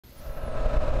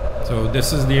So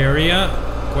this is the area,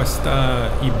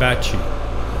 Cuesta Hibache,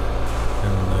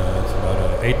 and it's about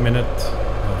an 8 minute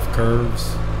of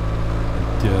curves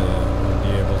that you'll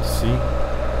be able to see.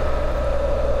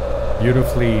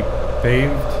 Beautifully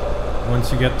paved.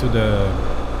 Once you get to the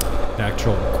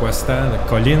actual Cuesta, the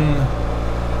Colline,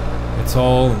 it's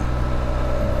all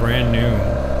brand new.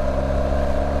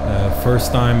 The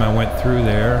first time I went through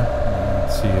there, you can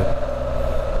see it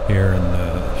here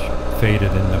and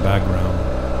faded in the background.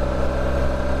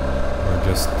 We're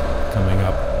just coming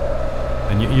up,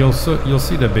 and you'll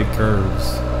see the big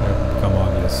curves. They'll become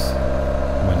obvious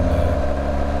when the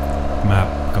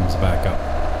map comes back up.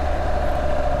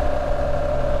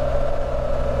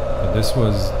 But this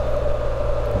was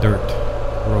dirt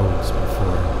roads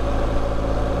before,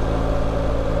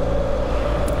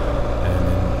 and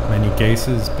in many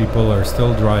cases people are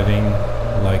still driving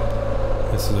like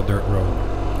this is a dirt road,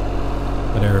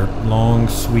 but they're long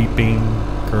sweeping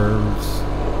curves.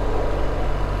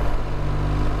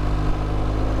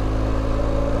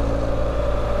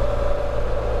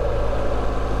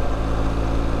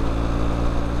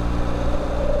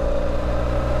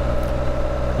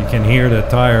 You can hear the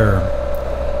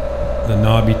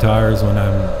knobby tires when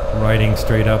I'm riding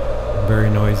straight up, very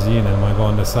noisy, and then when I go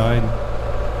on the side,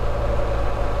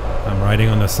 I'm riding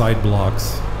on the side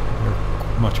blocks,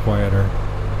 they're much quieter.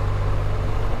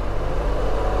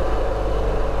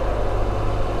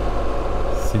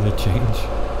 See the change?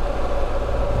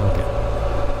 Okay.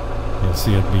 You'll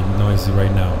see it be noisy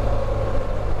right now,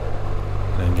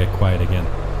 and then get quiet again.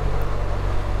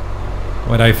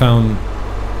 What I found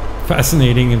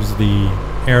fascinating is the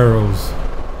arrows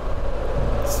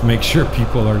to make sure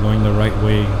people are going the right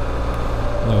way,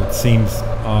 though it seems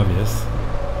obvious.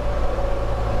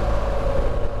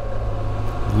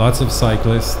 Lots of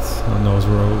cyclists on those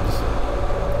roads,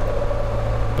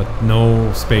 but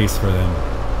no space for them.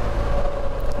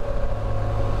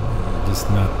 Just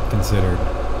not considered.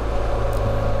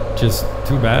 Just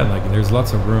too bad, like there's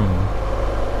lots of room.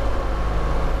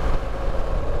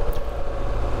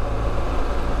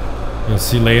 You'll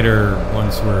see later,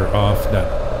 once we're off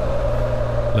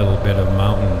that little bit of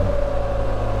mountain,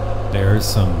 there's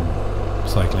some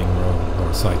cycling road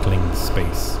or cycling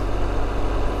space.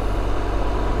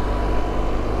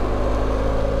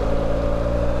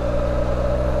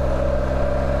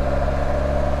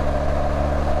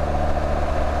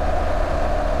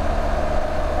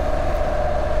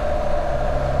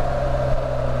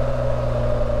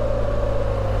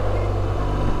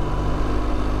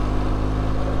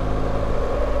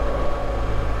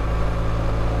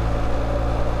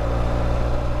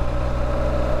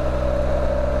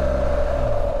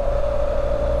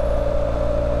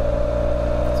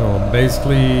 So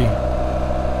basically,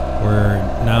 we're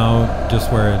now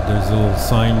just where there's a little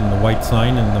sign, the white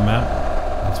sign in the map.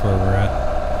 That's where we're at.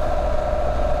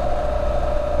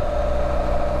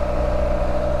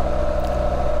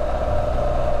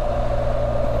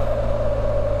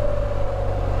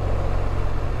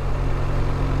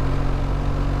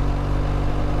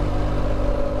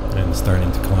 And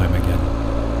starting to climb again.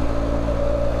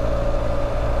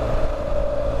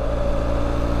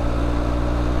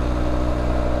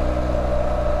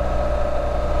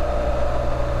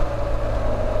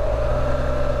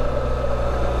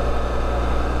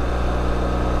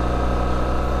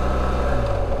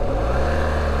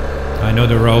 I know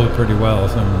the road pretty well,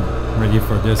 so I'm ready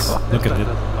for this. Look at it.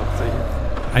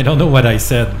 I don't know what I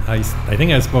said. I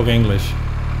think I spoke English,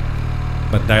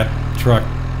 but that truck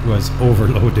was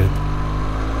overloaded.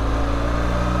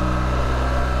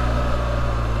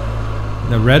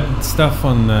 The red stuff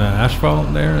on the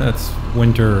asphalt there, that's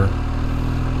winter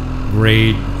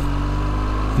grade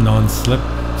non-slip.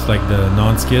 It's like the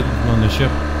non-skid on the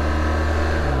ship.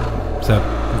 Except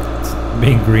it's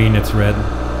being green, it's red.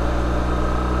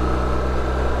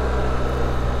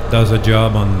 Does a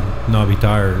job on knobby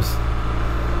tires.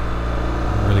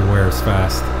 It really wears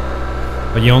fast.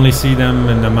 But you only see them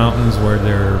in the mountains where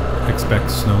they expect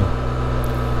snow.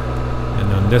 And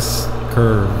on this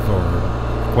curve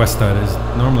or Cuesta, there's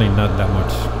normally not that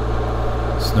much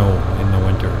snow in the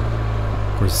winter.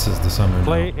 Of course, this is the summer.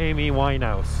 Play Amy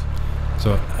Winehouse.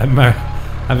 So I'm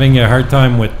having a hard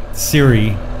time with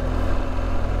Siri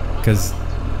because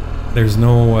there's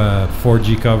no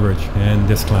 4G coverage in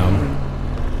this clown.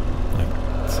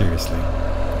 Seriously.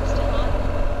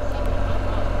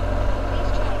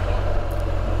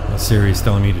 Well, Siri's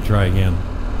telling me to try again.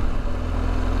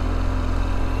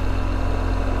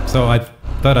 So I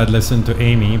thought I'd listen to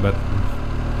Amy, but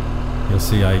you'll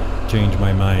see I changed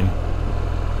my mind.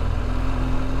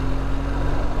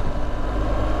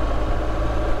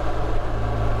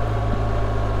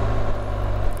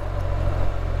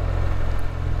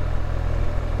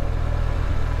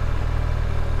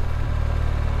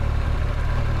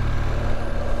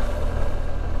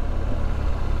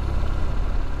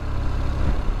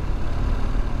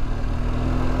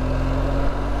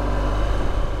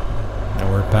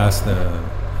 past the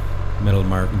middle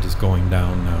mark and just going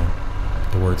down now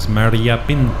towards Maria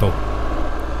Pinto.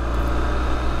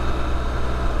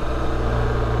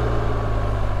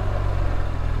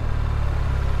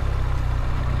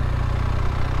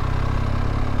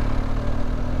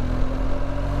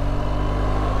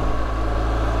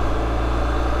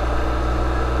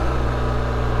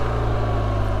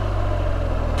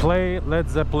 Play Led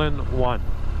Zeppelin 1.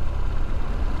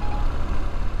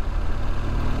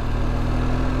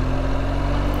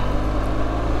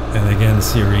 And again,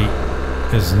 Siri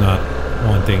is not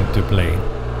wanting to play.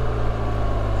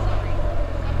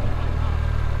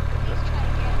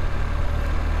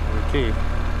 Okay.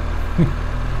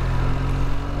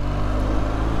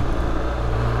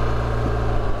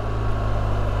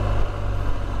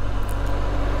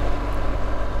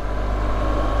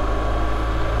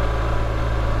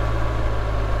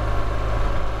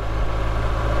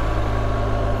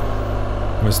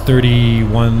 It was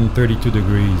 31, 32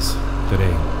 degrees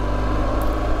today.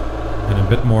 And a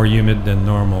bit more humid than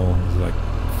normal. It was like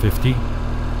 50.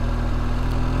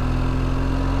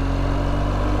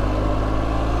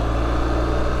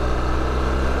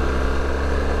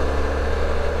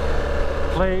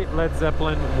 Play Led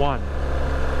Zeppelin 1.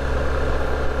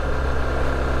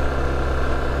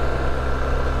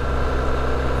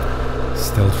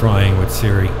 Still trying with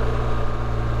Siri.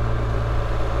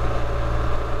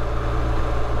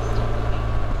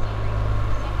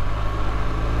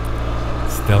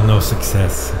 Still no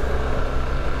success.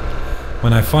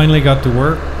 When I finally got to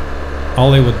work,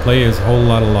 all they would play is Whole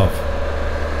Lotta Love.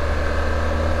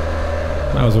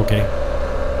 That was okay.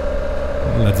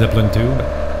 Led Zeppelin 2, but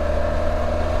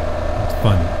it's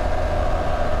fun.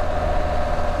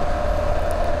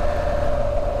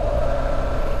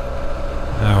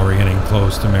 Now we're getting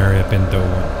close to Maria Pinto.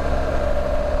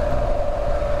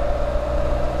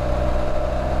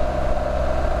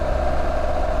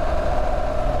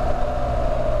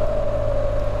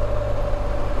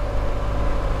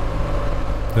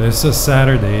 But it's a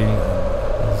Saturday,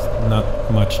 there's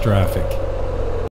not much traffic.